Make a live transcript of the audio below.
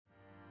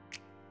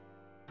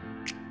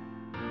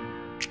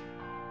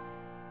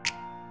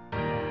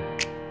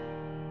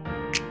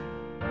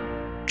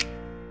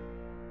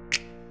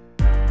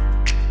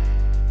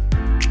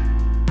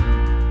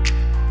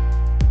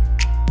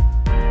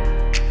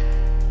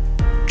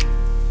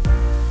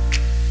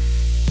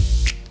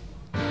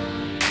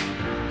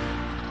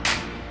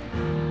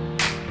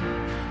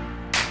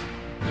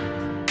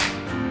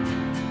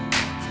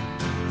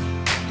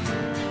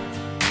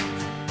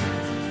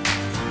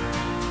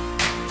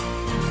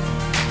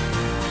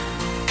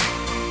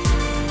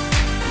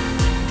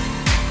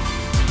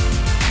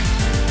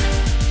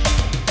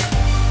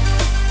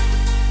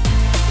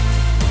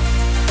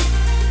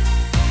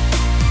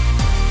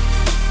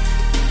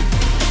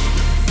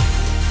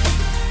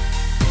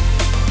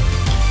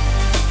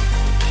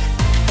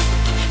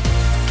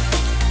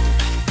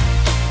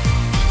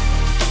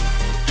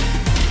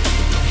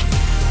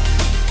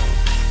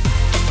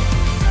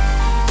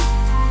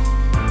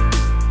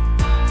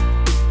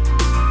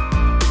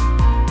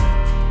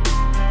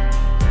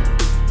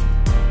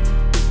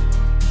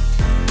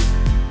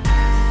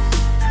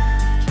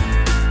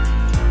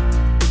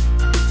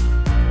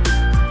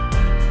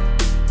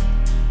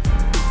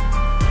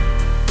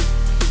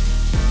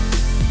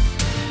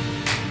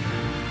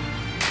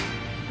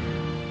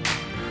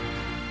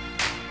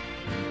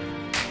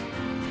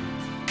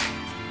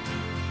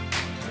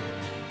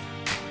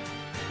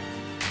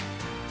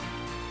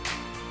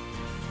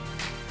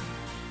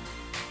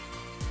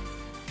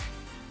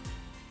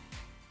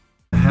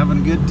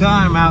having a good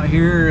time out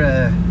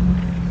here,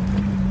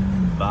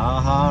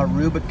 Baja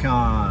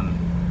Rubicon.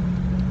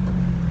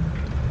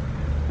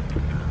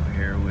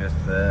 Here with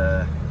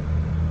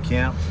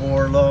Camp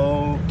 4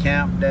 Low,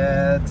 Camp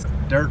Dads,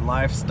 Dirt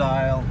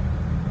Lifestyle,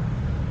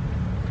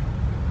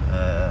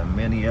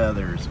 many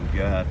others. We've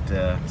got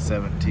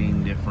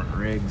 17 different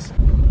rigs.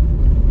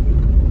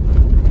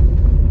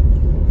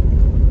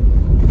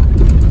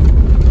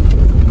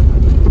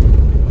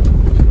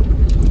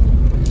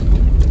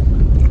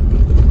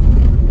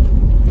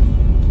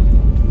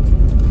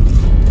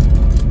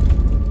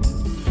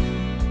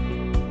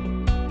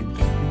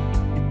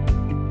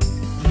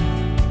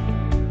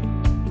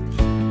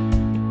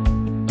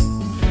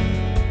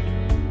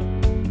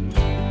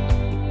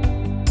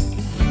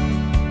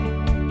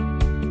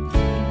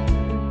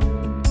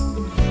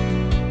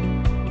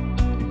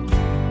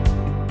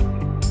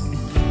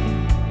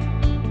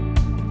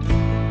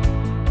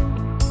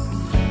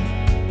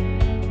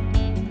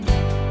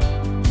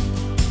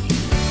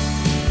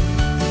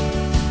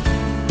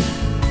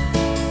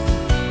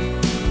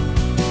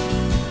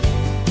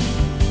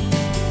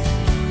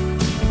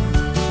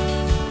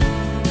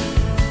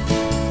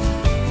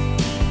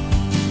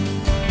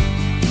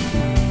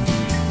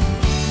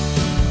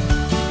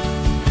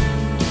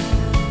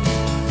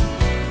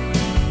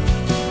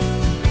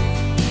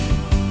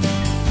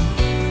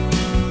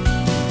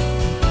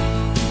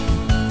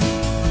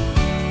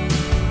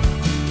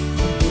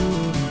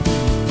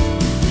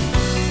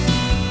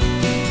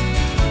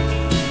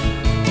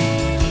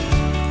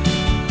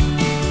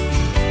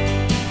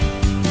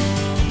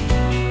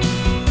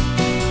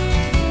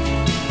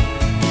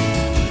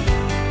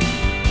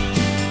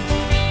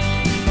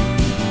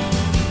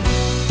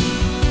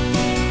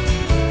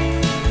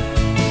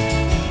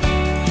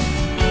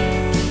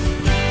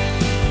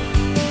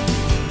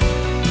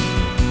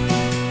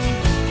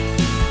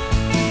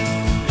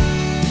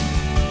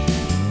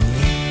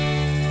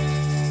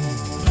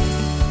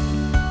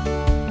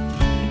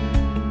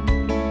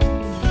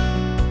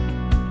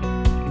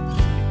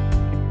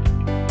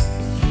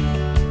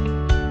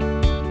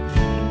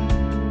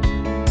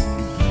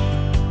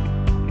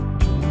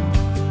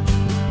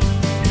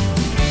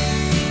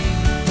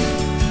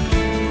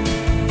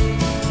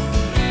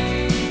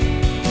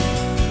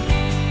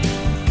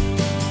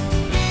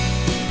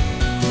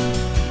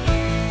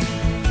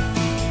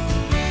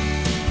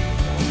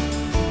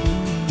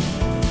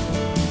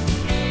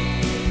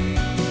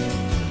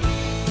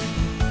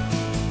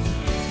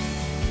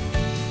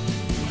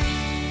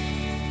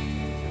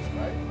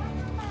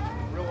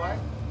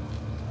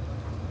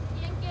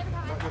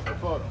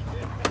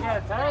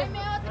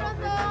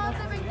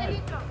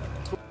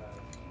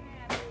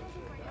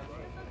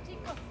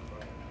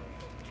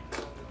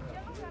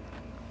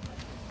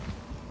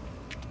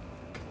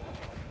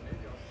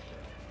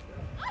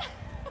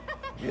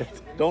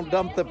 Don't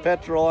dump the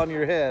petrol on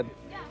your head.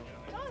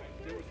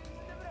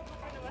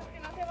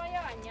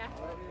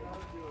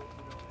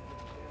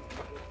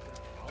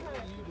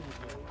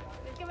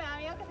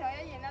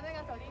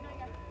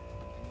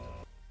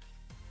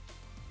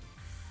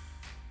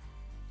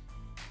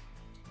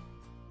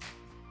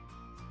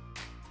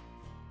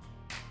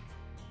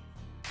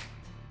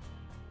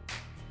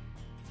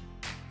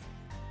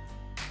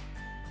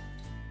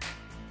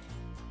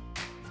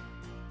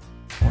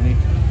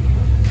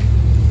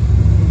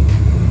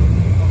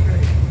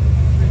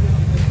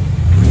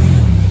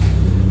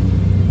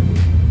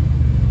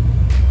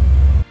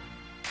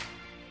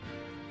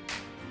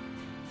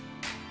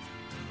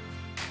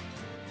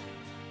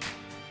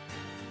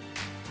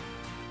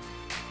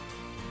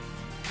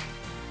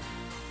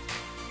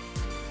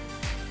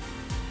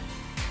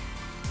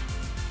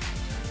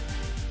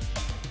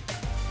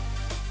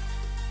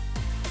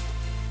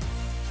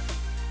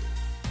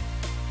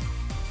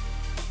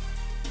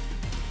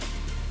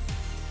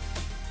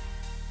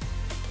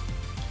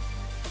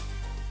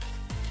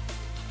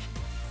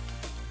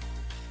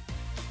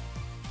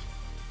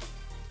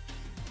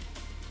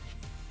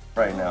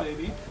 Right now.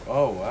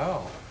 Oh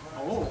wow!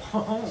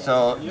 Oh.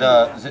 So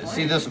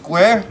see the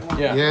square?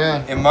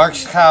 Yeah. It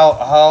marks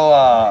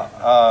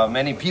how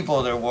many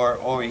people there were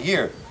over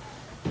here.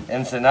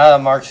 Ensenada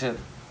marks it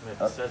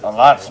a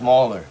lot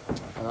smaller.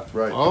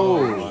 Right.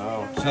 Oh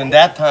wow! So in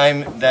that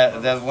time,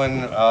 that's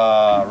when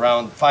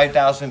around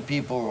 5,000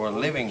 people were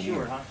living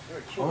here.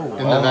 Oh,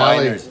 in the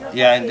valley. Miners.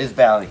 Yeah, in this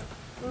valley.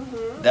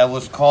 That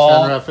was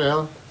called San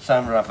Rafael.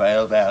 San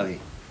Rafael Valley.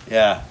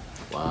 Yeah.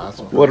 Wow.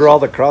 What are all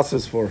the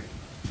crosses for?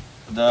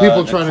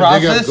 People trying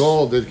to dig up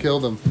gold that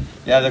killed them.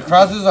 Yeah, the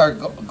crosses are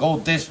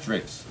gold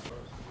districts.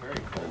 Very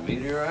cool.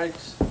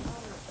 Meteorites.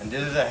 And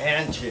this is a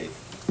handshake.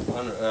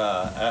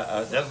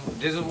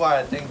 This is why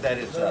I think that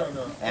it's a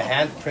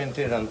hand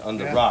printed on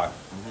the rock.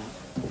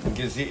 You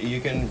can see, you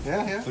can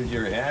put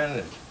your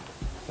hand.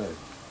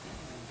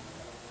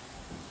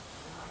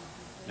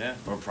 Yeah,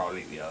 or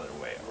probably the other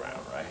way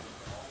around, right?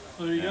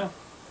 So there you go. I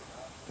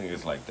think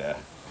it's like that.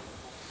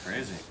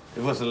 Crazy.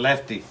 It was a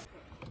lefty.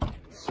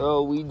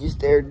 So we just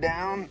stared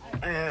down,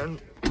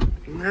 and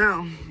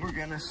now we're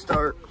gonna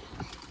start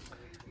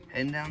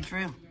heading down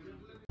trail.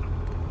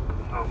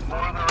 So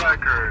for the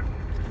record,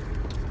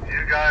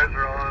 you guys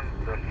are on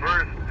the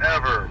first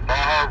ever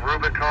Baja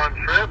Rubicon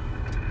trip,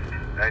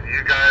 and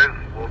you guys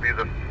will be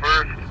the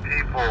first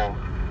people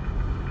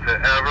to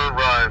ever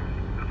run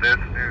this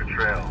new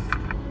trail.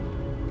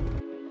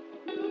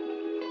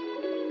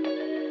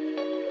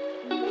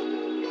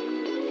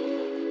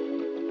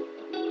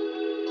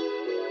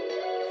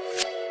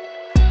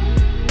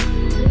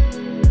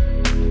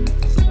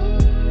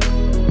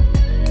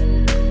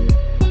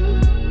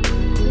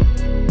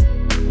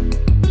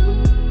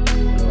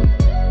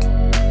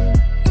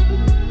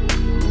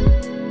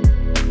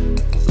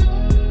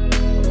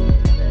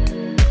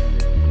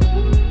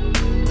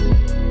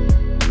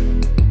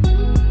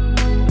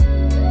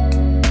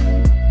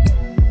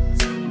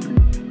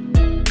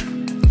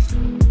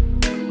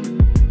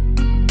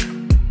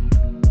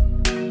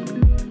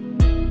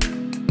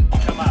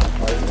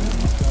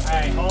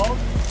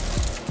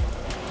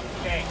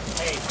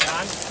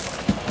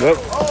 Nope.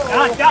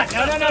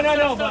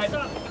 No, bud.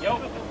 Yo.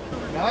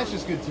 Now that's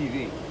just good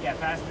TV. Yeah,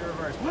 passenger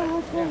reverse.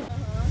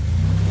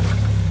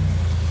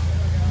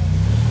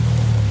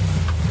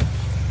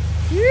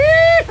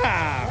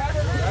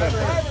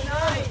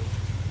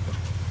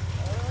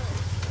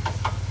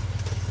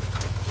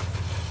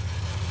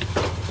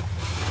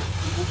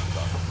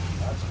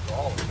 That's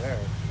all in there.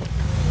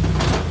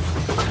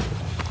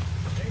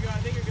 There you go. I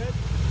think you're good.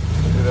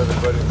 Get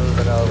everybody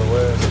moving out of the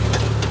way.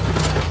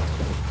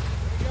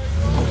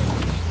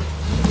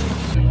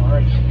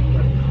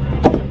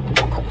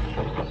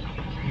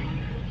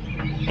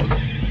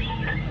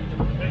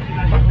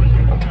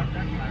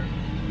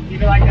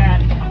 Keep it like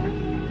that.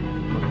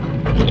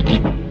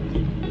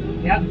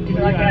 Yep, keep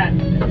it like that.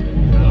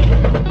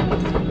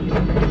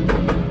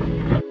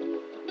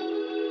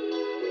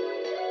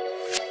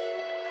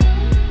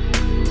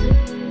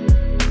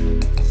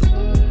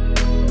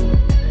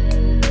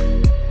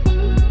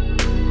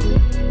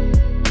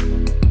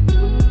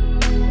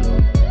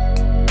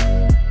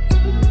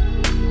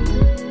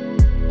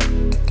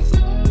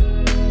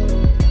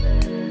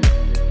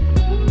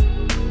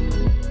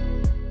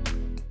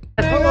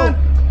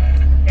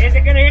 Is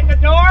it gonna hit the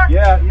door?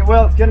 Yeah,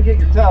 well, it's gonna get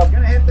your toe. It's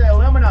gonna hit the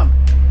aluminum.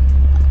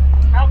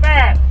 How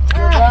bad?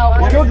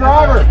 Let's go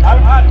driver.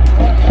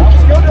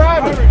 Let's go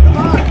driver. Come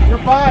on. You're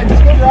fine.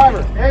 Let's go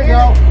driver. There you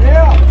go.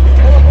 Yeah.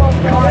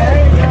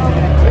 There you go.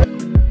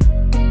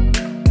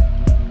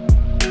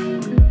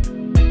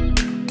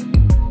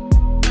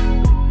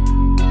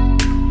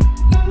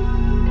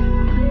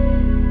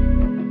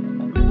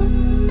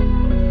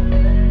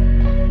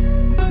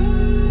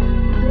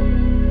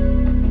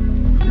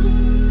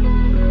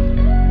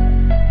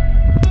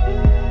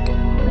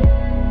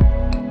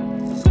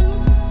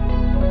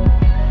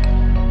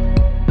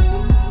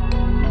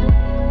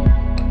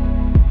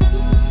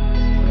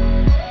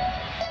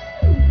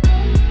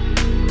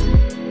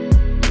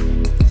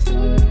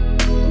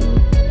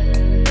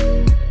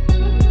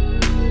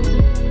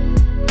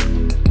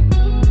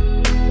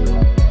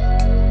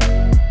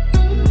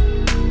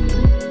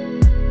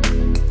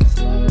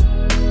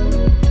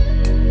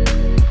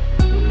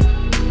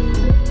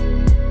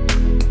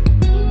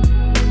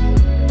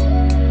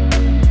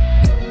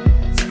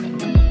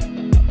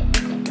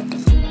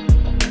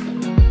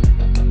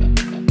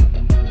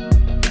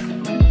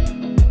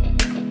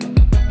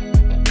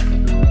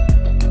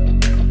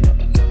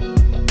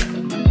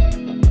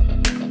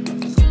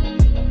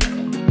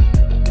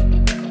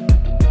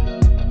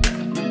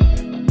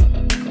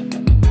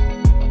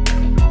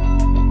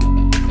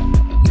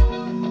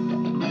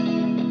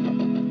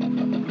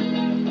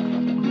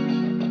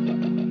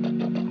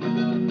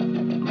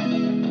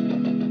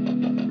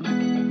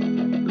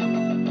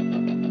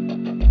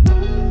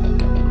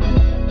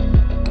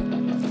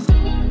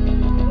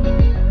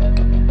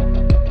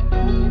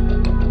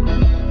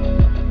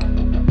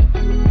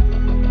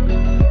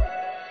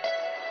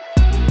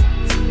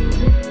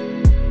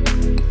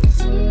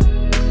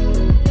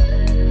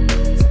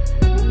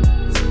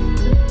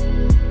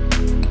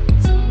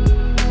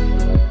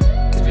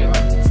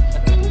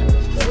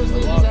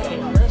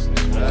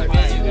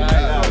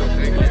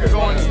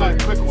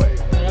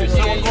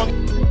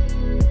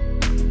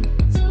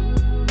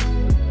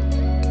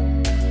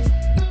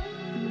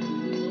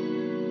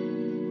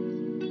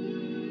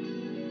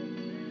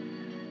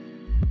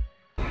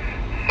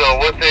 So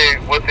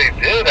what they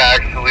did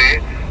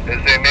actually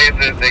is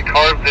they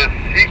carved this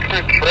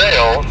secret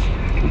trail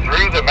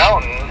through the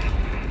mountains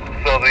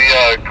so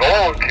the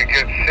gold could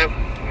get shipped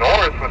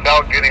north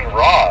without getting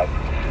robbed.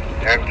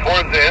 And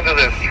towards the end of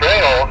this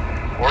trail,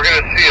 we're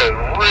going to see a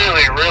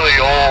really, really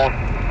old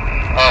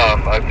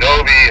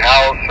adobe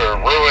house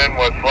or ruin,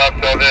 what's left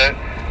of it.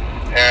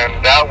 And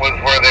that was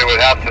where they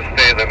would have to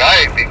stay the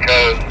night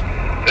because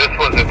this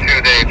was a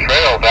 2-day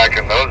trail back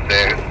in those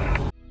days.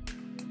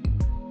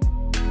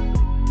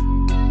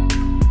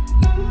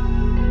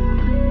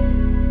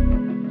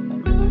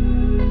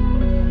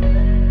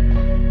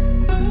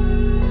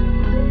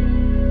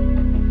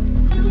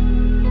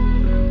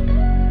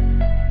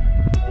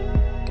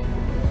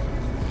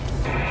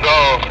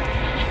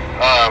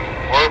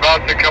 We're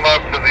about to come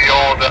up to the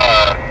old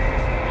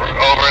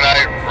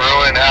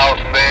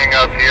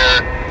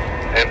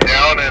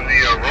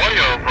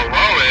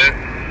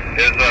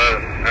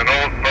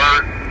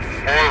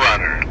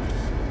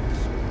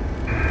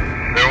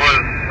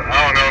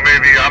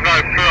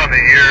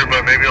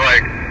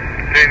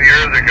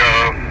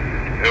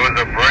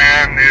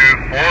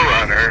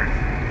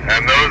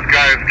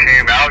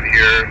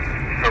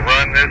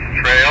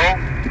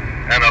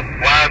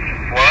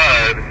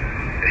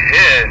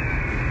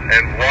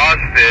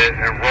it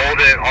and rolled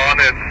it on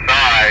its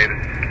side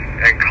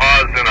and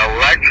caused an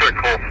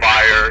electrical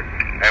fire,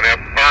 and it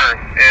burnt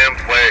in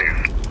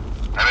place.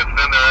 And it's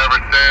been there ever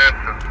since,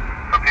 and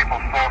some people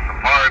stole some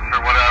parts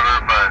or whatever,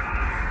 but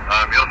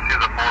you'll see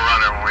the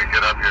 4Runner when we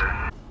get up here.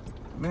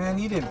 Man,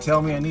 you didn't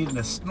tell me I needed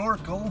a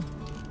snorkel.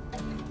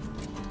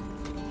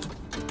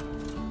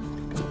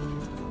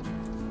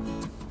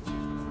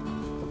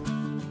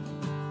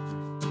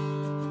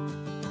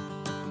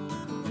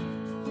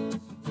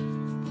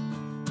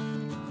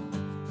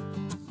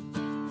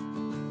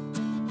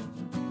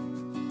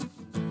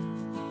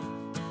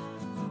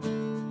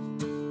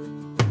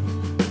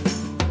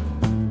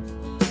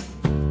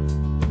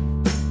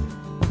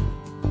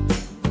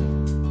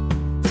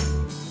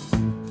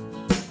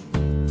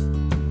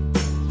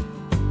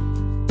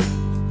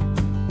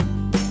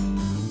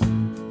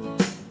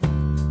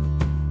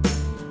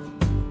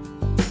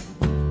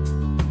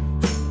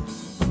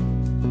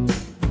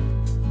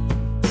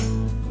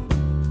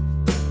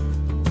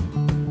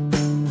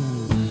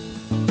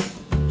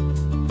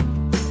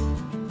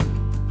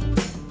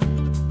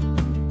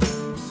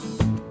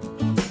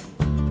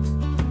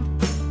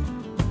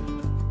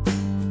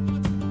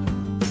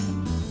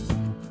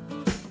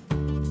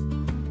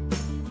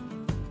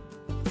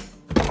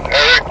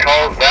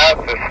 Calls that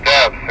the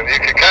steps, and you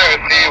can kind of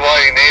see why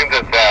he named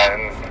it that.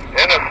 And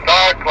in a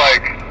stock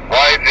like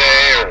YJ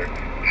or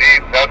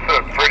Jeep, that's a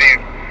pretty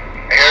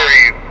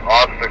hairy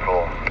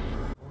obstacle.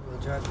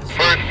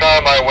 First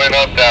time I went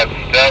up that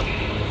steps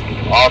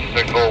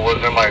obstacle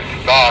was in my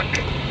stock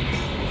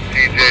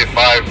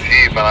CJ5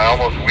 Jeep, and I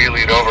almost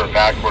wheelied over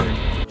backwards.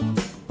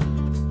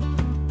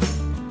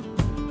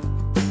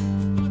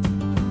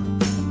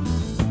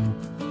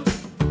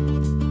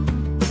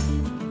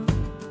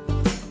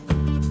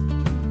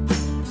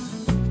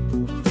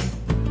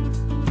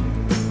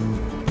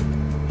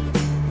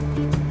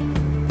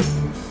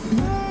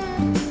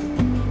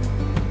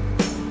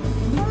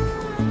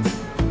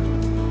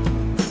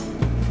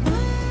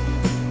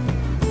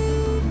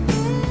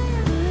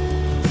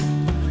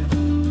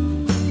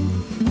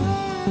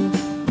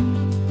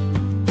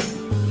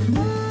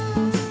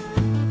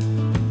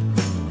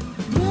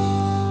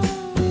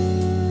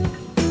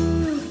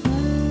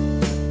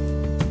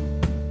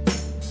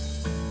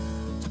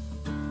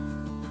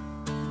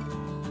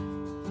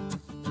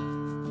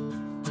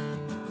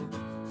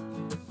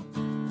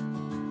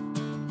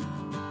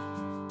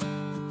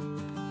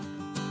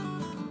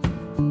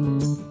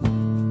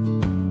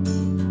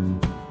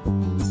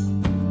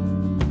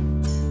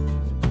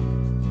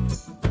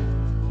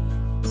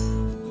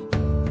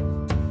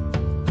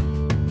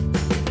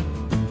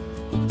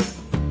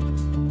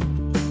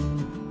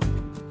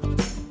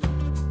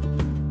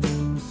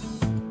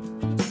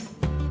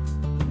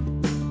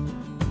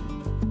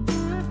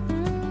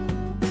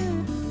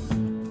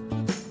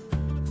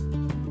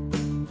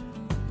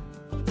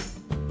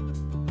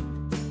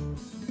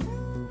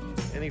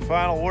 Any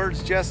final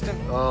words, Justin?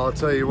 I'll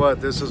tell you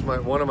what, this is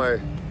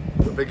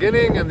the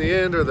beginning and the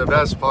end are the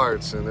best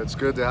parts, and it's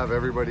good to have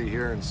everybody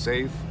here and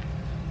safe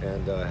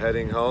and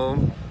heading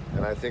home.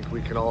 And I think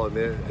we can all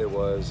admit it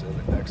was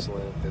an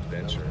excellent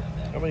adventure.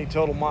 How many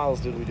total miles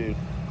did we do?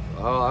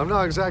 I'm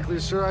not exactly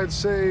sure. I'd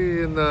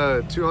say in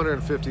the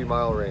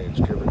 250-mile range,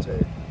 give or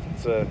take.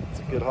 It's a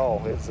good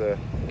haul. It's a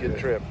good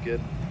trip. Good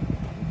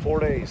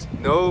 4 days.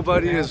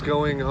 Nobody is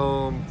going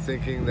home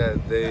thinking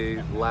that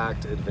they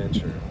lacked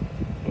adventure.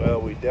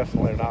 Well, we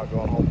definitely are not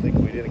going home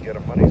thinking we didn't get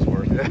our money's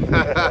worth.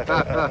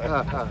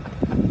 A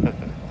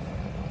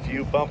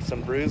few bumps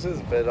and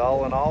bruises, but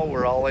all in all,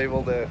 we're all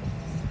able to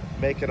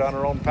make it on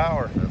our own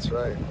power. That's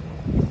right.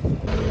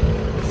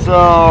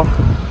 So,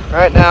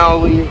 right now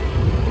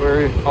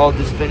we're all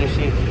just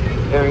finishing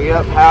airing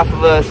up. Half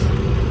of us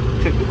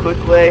took the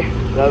quick way,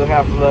 the other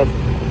half of us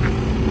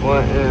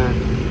went and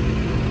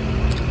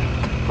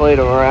played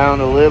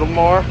around a little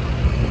more.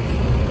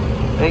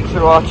 Thanks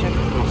for watching.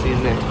 We'll see you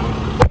next time.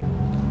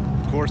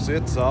 Of course,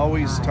 it's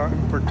always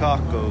time for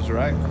tacos,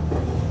 right?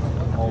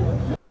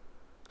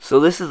 So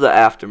this is the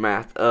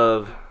aftermath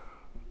of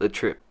the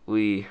trip.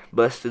 We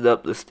busted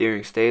up the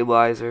steering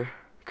stabilizer,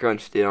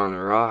 crunched it on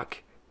a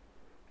rock,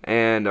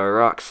 and our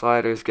rock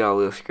sliders got a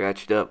little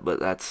scratched up, but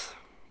that's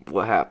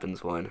what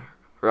happens when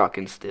rock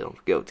and steel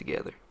go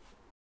together.